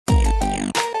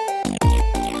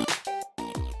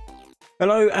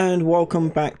Hello and welcome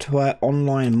back to our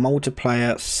online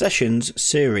multiplayer sessions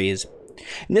series.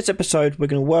 In this episode we're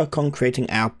going to work on creating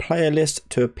our player list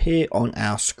to appear on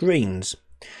our screens.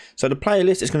 So the player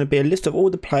list is going to be a list of all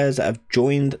the players that have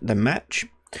joined the match,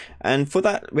 and for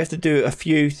that we have to do a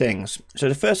few things. So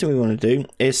the first thing we want to do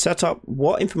is set up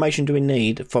what information do we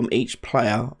need from each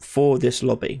player for this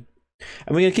lobby.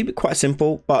 And we're going to keep it quite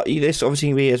simple, but this obviously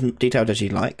can be as detailed as you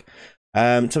like. So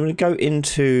I'm going to go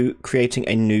into creating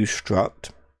a new struct,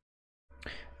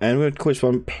 and we're going to call this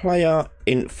one player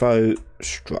info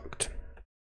struct.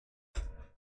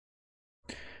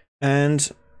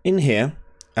 And in here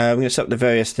we're going to set up the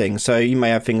various things. So you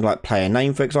may have things like player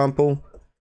name, for example,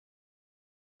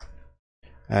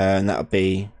 and that'll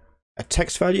be a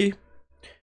text value.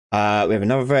 We have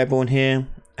another variable in here,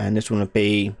 and this one will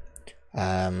be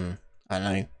I don't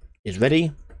know, is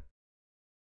ready.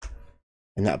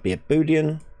 And that'll be a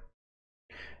boolean.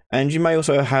 And you may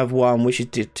also have one which is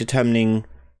determining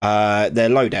their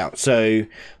loadout. So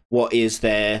what is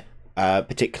their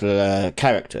particular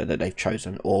character that they've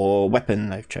chosen, or weapon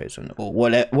they've chosen, or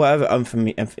whatever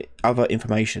other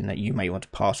information that you may want to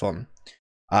pass on.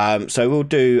 So we'll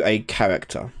do a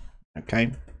character,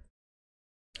 okay,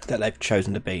 that they've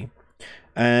chosen to be,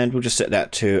 and we'll just set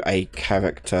that to a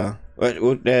character.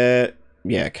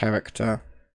 Yeah, character.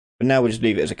 But now we'll just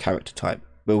leave it as a character type.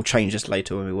 We'll change this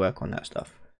later when we work on that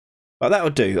stuff. But that will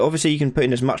do. Obviously you can put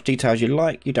in as much detail as you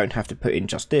like. You don't have to put in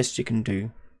just this. You can do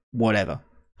whatever.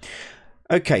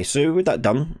 Okay, so with that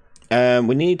done,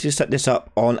 we need to set this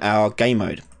up on our game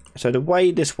mode. So the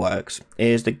way this works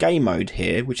is the game mode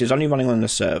here, which is only running on the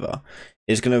server,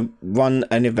 is going to run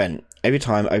an event every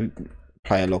time a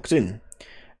player logs in.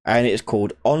 And it is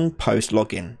called on post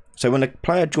login. So when a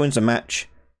player joins a match,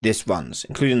 this runs,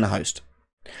 including the host.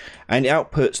 And it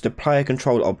outputs the player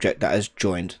control object that has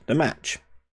joined the match.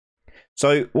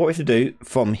 So what we have to do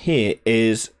from here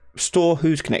is store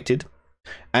who's connected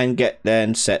and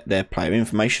then set their player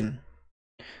information.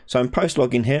 So in post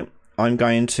login here, I'm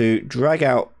going to drag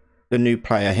out the new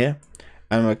player here,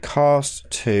 and I'm going to cast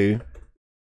to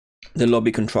the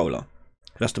lobby controller.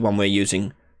 That's the one we're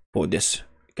using for this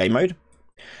game mode.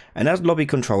 And as lobby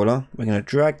controller, we're going to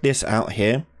drag this out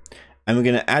here, and we're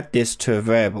going to add this to a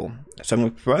variable. So I'm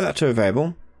going to throw that to a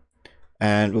variable,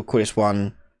 and we'll call this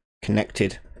one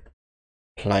connected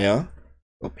player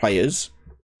or players,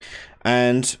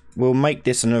 and we'll make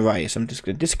this an array. So I'm just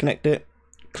going to disconnect it,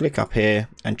 click up here,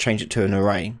 and change it to an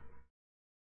array.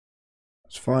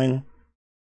 That's fine.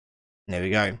 There we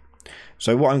go.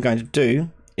 So what I'm going to do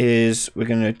is we're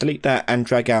going to delete that and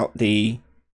drag out the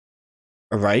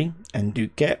array and do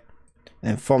get,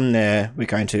 and from there we're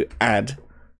going to add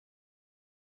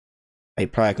a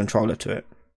player controller to it.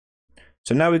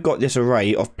 So now we've got this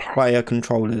array of player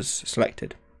controllers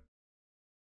selected.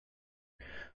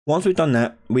 Once we've done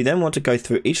that, we then want to go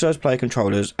through each of those player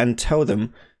controllers and tell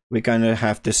them we're going to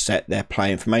have to set their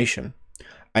player information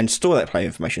and store that player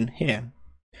information here.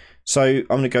 So I'm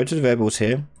going to go to the variables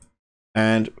here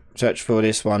and search for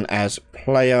this one as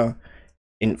player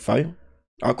info.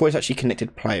 I'll call it actually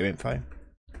connected player info.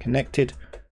 Connected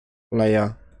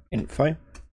player info.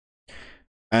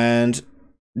 And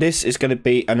this is going to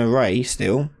be an array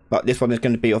still, but this one is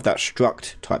going to be of that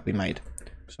struct type we made.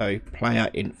 So player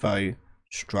info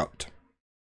struct.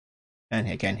 And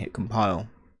again, hit compile.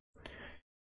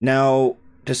 Now,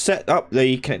 to set up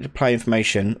the connected player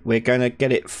information, we're going to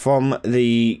get it from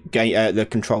the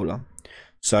controller.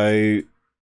 So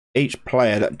each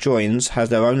player that joins has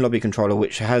their own lobby controller,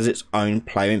 which has its own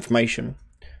player information.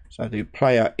 So I do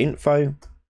player info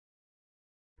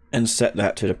and set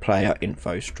that to the player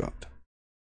info struct.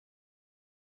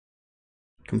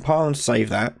 Compile and save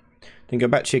that. Then go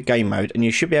back to your game mode, and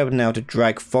you should be able now to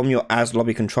drag from your as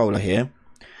lobby controller here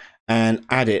and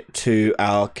add it to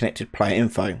our connected player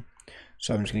info.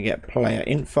 So I'm just going to get player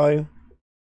info,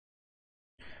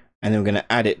 and then we're going to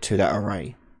add it to that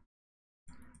array.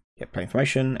 Get player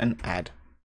information and add,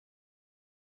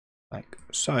 like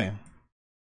so.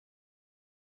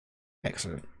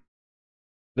 Excellent.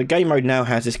 The game mode now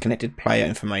has this connected player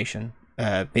information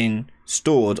being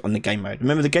stored on the game mode.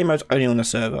 Remember, the game mode's only on the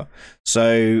server,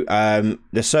 so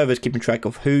the server is keeping track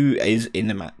of who is in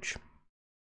the match.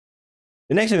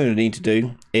 The next thing we're going to need to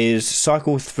do is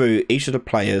cycle through each of the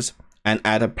players and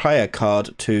add a player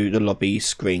card to the lobby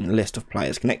screen list of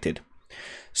players connected.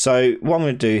 So what I'm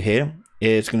going to do here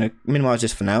is going to minimize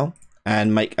this for now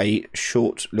and make a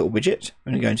short little widget.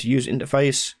 I'm going to use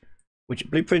interface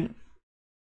widget blueprint,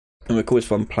 and we'll call this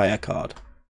one player card.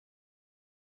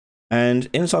 And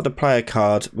inside the player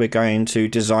card, we're going to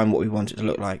design what we want it to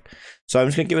look like. So I'm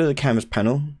just going to get rid of the canvas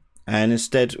panel, and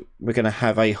instead we're going to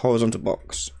have a horizontal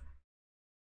box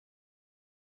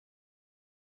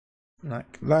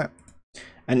like that.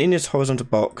 And in this horizontal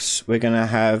box we're going to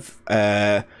have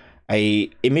a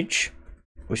image,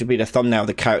 which will be the thumbnail of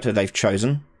the character they've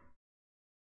chosen,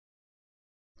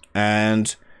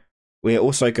 and we're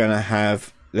also going to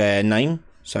have their name,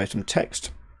 so some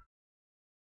text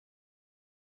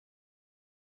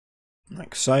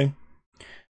like so.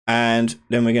 And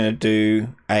then we're going to do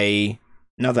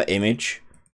another image,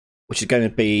 which is going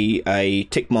to be a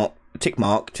tick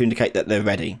mark to indicate that they're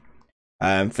ready.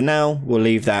 For now, we'll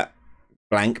leave that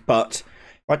blank, but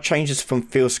if I change this from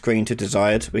fill screen to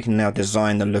desired, we can now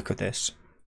design the look of this.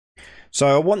 So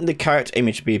I want the character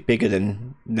image to be bigger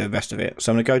than the rest of it.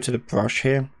 So I'm going to go to the brush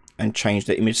here and change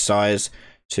the image size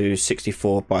to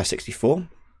 64 by 64.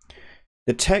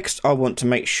 The text I want to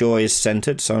make sure is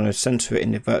centered, so I'm going to center it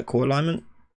in the vertical alignment.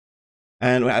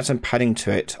 And we'll add some padding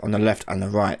to it on the left and the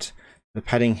right. The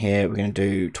padding here we're going to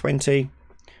do 20,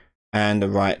 and the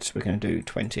right we're going to do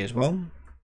 20 as well.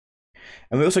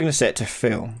 And we're also going to set it to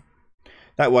fill.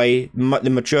 That way the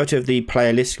majority of the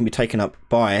player list can be taken up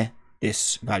by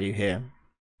this value here.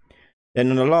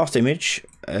 Then on the last image,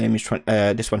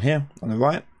 this one here on the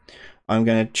right, I'm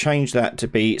going to change that to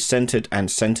be centered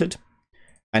and centered,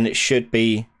 and it should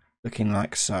be looking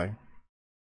like so.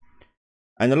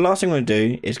 And the last thing I'm going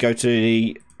to do is go to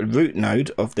the root node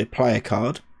of the player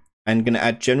card and going to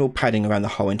add general padding around the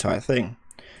whole entire thing.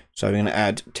 So we're going to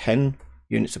add 10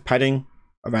 units of padding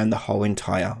around the whole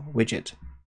entire widget.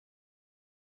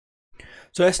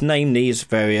 So let's name these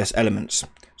various elements.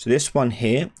 So this one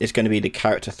here is going to be the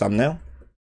character thumbnail.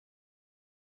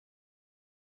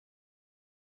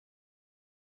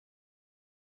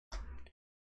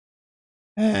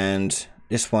 And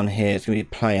this one here is going to be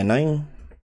player name.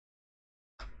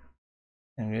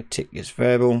 I'm going to tick this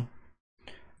variable,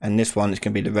 and this one is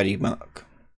going to be the ready mark.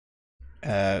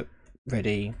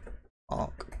 Ready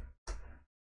mark.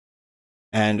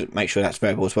 And make sure that's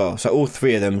variable as well. So all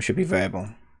three of them should be variable.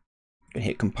 I'm going to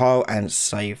hit compile and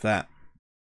save that.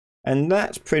 And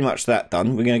that's pretty much that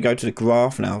done. We're going to go to the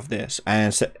graph now of this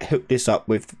and hook this up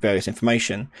with various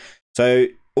information. So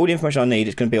all the information I need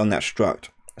is going to be on that struct.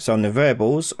 So on the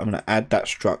variables, I'm going to add that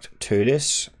struct to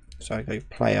this. So I go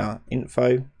player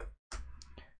info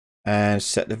and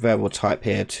set the variable type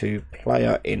here to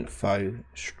player info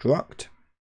struct.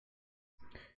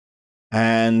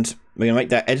 And we're going to make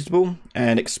that editable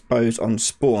and expose on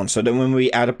spawn, so that when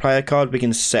we add a player card, we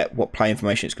can set what player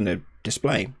information it's going to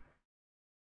display.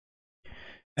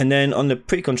 And then on the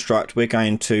pre-construct, we're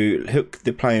going to hook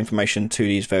the player information to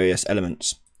these various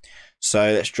elements. So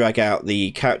let's drag out the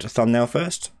character thumbnail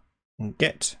first and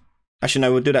get. Actually,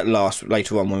 no, we'll do that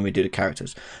later on when we do the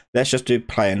characters. Let's just do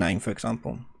player name, for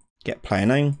example. Get player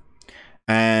name,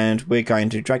 and we're going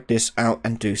to drag this out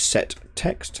and do set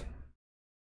text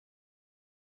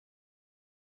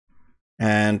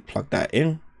and plug that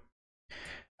in.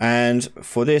 And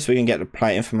for this, we can get the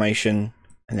player information,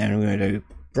 and then we're going to do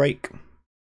break,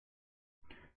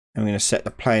 and we're going to set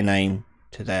the player name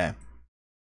to there.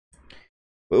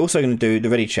 We're also going to do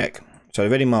the ready check. So the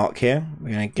ready mark here,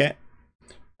 we're going to get,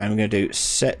 and we're going to do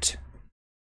set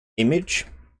image.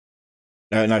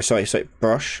 Sorry,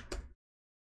 brush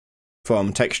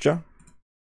from texture.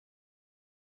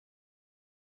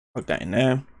 Put that in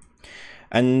there.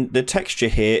 And the texture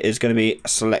here is going to be a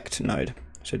select node.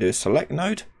 So do a select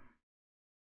node.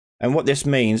 And what this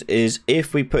means is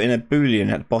if we put in a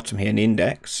boolean at the bottom here in the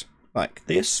index, like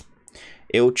this,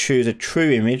 it will choose a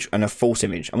true image and a false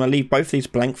image. I'm going to leave both of these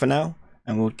blank for now,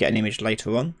 and we'll get an image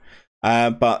later on.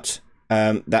 But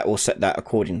that will set that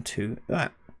according to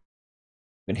that.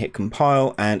 I'm going to hit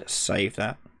compile and save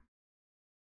that.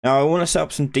 Now I want to set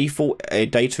up some default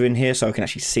data in here so I can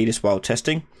actually see this while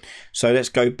testing. So let's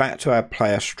go back to our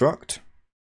player struct,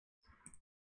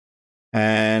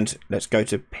 and let's go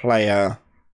to player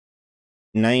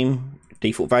name,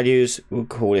 default values. We'll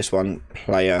call this one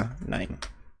player name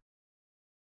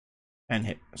and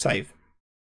hit save.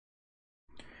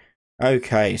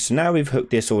 Okay, so now we've hooked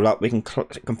this all up, we can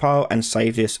compile and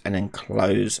save this and then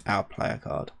close our player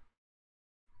card.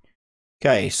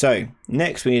 Okay, so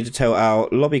next we need to tell our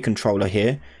lobby controller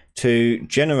here to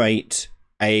generate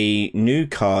a new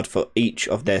card for each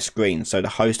of their screens. So the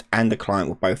host and the client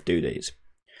will both do these.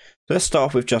 So let's start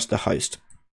off with just the host.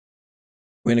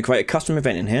 We're going to create a custom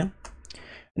event in here.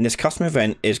 And this custom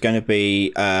event is going to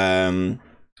be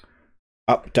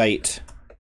update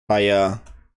player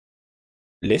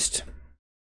list.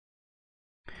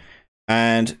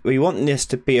 And we want this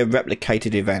to be a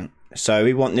replicated event. So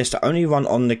we want this to only run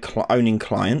on the owning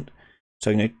client. So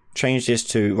I'm going to change this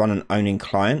to run an owning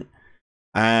client.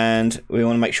 and we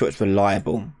want to make sure it's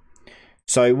reliable.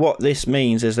 So what this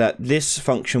means is that this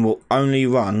function will only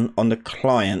run on the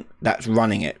client that's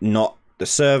running it, not the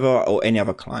server or any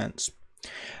other clients.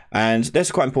 And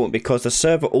that's quite important because the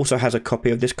server also has a copy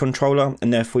of this controller,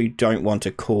 and therefore you don't want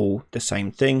to call the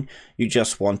same thing. You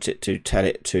just want it to tell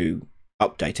it to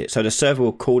update it. So the server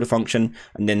will call the function,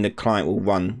 and then the client will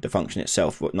run the function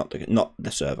itself, not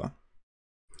the server.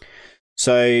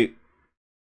 So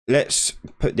let's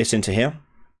put this into here.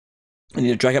 I need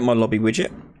to drag out my lobby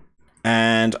widget,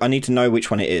 and I need to know which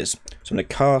one it is. So I'm going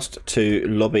to cast to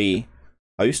lobby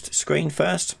host screen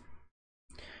first.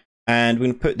 And we're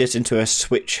going to put this into a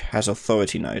switch has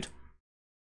authority node.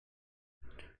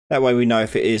 That way we know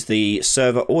if it is the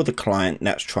server or the client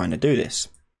that's trying to do this.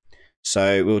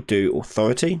 So we'll do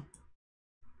authority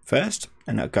first,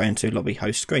 and that'll go into lobby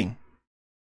host screen.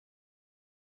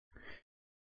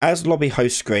 As lobby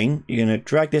host screen, you're going to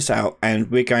drag this out,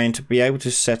 and we're going to be able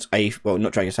to set a, well,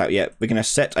 not drag this out yet, we're going to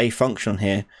set a function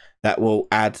here that will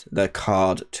add the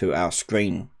card to our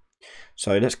screen.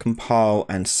 So let's compile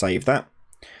and save that.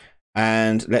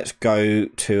 And let's go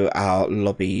to our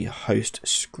lobby host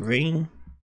screen,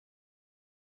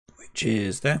 which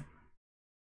is there.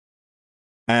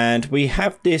 And we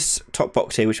have this top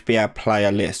box here, which will be our player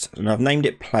list. And I've named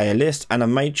it player list, and I've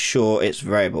made sure it's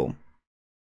variable.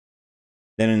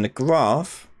 Then in the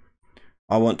graph,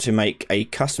 I want to make a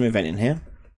custom event in here.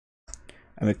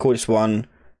 And we call this one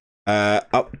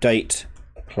update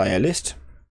player list.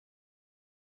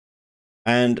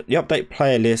 And the update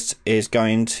player list is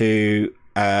going to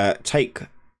take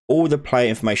all the player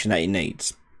information that it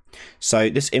needs. So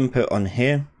this input on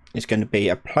here is going to be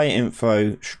a player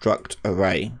info struct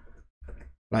array,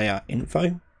 player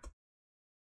info,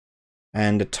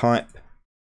 and the type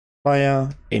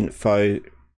player info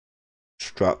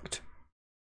struct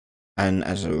and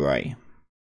as array.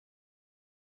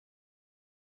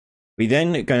 We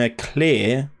then are going to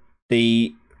clear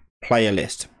the player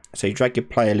list. So you drag your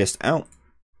player list out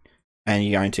and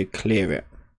you're going to clear it.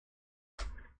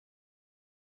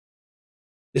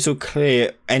 This will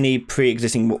clear any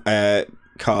pre-existing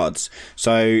cards.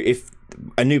 So if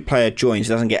a new player joins,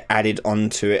 it doesn't get added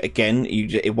onto it again.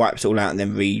 It wipes it all out and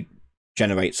then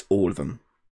regenerates all of them.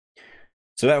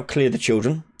 So that will clear the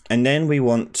children. And then we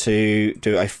want to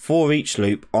do a for each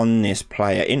loop on this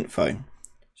player info.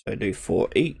 So do for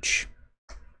each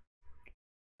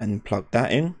and plug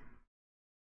that in.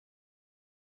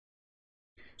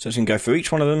 So it's going to go for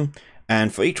each one of them,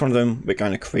 and for each one of them we're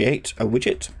going to create a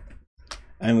widget,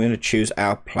 and we're going to choose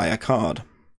our player card.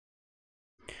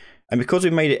 And because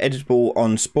we've made it editable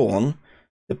on spawn,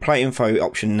 the player info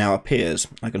option now appears.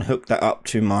 I can hook that up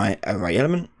to my array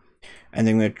element, and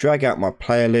then we're going to drag out my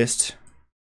player list,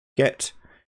 get,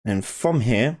 and from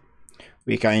here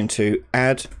we're going to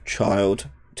add child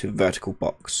to vertical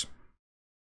box,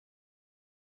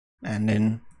 and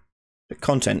then the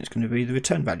content is going to be the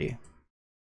return value.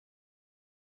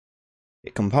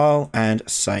 Hit compile and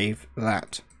save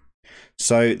that.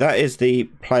 So that is the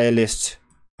player list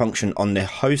function on the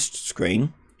host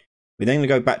screen. We're then going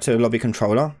to go back to the lobby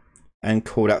controller and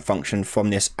call that function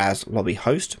from this as lobby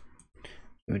host.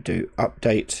 We'll do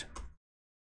update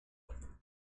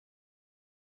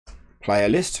player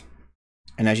list,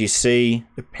 and as you see,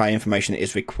 the player information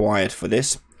is required for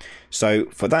this. So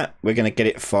for that, we're going to get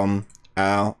it from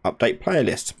our update player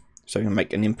list. So we're going to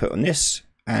make an input on this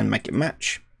and make it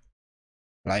match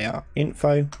player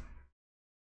info.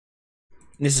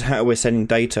 This is how we're sending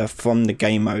data from the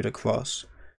game mode across.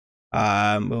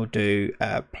 We'll do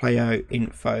player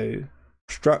info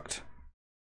struct,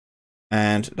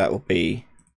 and that will be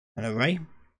an array.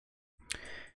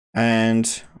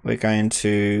 And we're going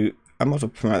to, I might as well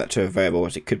promote that to a variable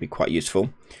as it could be quite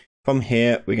useful. From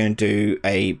here, we're going to do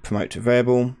a promote to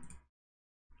variable,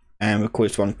 and we'll call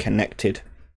this one connected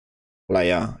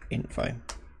player info.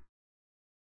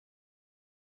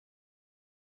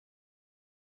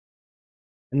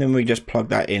 And then we just plug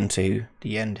that into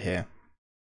the end here.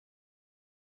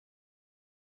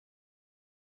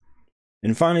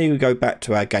 And finally, we go back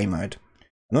to our game mode.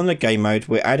 And on the game mode,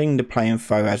 we're adding the play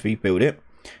info as we build it.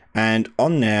 And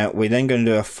on there, we're then going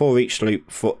to do a for each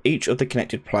loop for each of the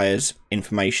connected players'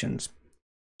 informations.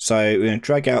 So we're going to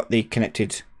drag out the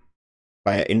connected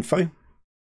player info,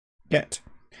 get,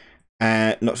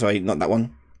 not that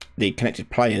one, the connected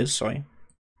players, sorry,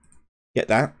 get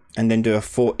that. And then do a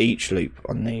for each loop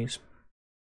on these.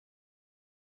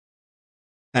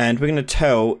 And we're going to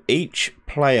tell each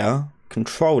player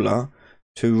controller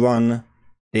to run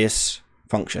this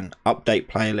function, update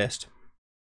player list.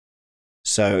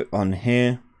 So on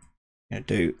here, I'm going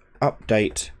to do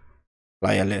update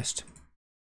player list.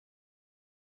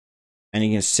 And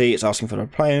you can see it's asking for the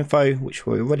player info, which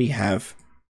we already have.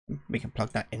 We can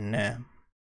plug that in there.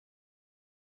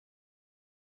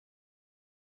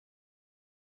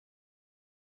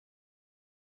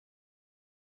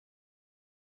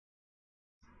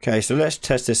 Okay, so let's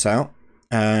test this out,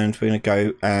 and we're going to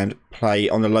go and play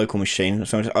on the local machine.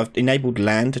 So I've enabled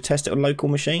LAN to test it on local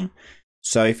machine.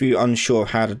 So if you're unsure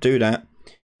how to do that,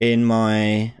 in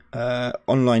my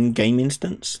online game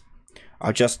instance,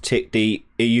 I'll just tick the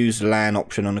use LAN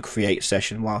option on the create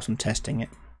session whilst I'm testing it.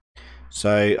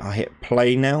 So I hit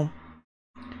play now,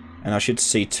 and I should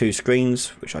see two screens,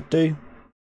 which I do.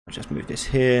 I'll just move this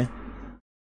here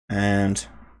and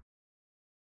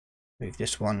move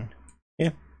this one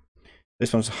here.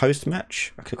 This one's a host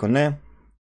match. I click on there,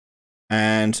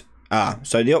 and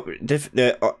so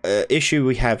the issue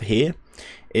we have here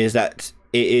is that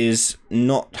it is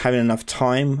not having enough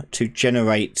time to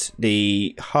generate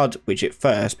the HUD widget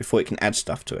first before it can add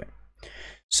stuff to it.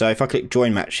 So if I click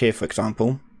join match here, for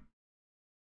example,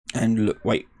 and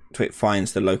wait till it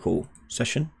finds the local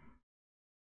session,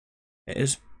 it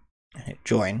is, and hit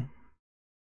join,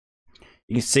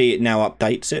 you can see it now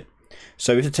updates it.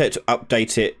 So we have to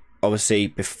update it obviously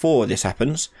before this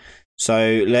happens.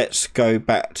 So let's go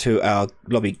back to our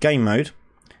lobby game mode,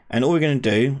 and all we're going to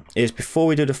do is, before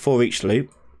we do the for each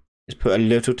loop, is put a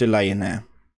little delay in there,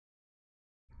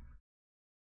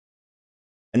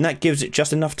 and that gives it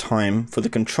just enough time for the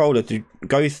controller to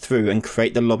go through and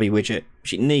create the lobby widget,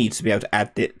 which it needs to be able to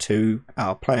add it to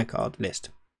our player card list.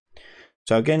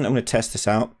 So again, I'm going to test this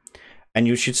out, and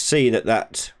you should see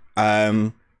that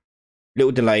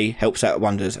little delay helps out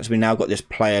wonders, as we now got this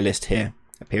player list here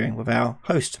appearing with our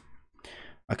host.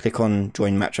 I click on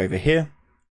join match over here,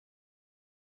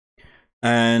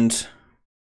 and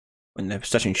when the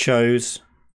session shows,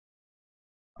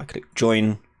 I click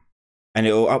join, and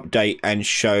it will update and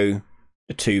show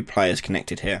the two players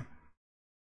connected here.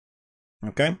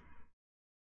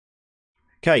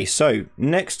 Okay, so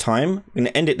next time, we're going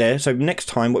to end it there. So next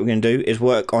time what we're going to do is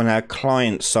work on our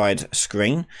client side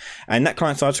screen, and that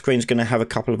client side screen is going to have a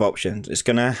couple of options. It's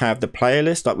going to have the player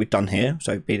list like we've done here,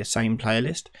 so it'd be the same player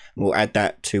list. We'll add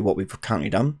that to what we've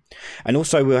currently done, and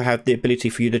also we'll have the ability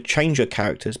for you to change your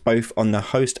characters both on the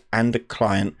host and the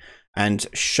client, and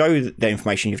show the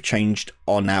information you've changed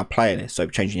on our player list. So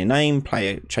changing your name,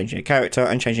 changing your character,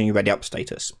 and changing your ready up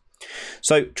status.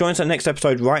 So join us at the next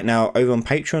episode right now over on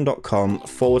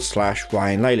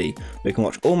patreon.com/Ryan Laley. We can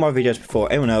watch all my videos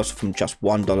before anyone else from just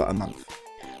 $1 a month.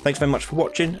 Thanks very much for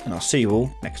watching, and I'll see you all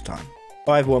next time.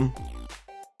 Bye everyone.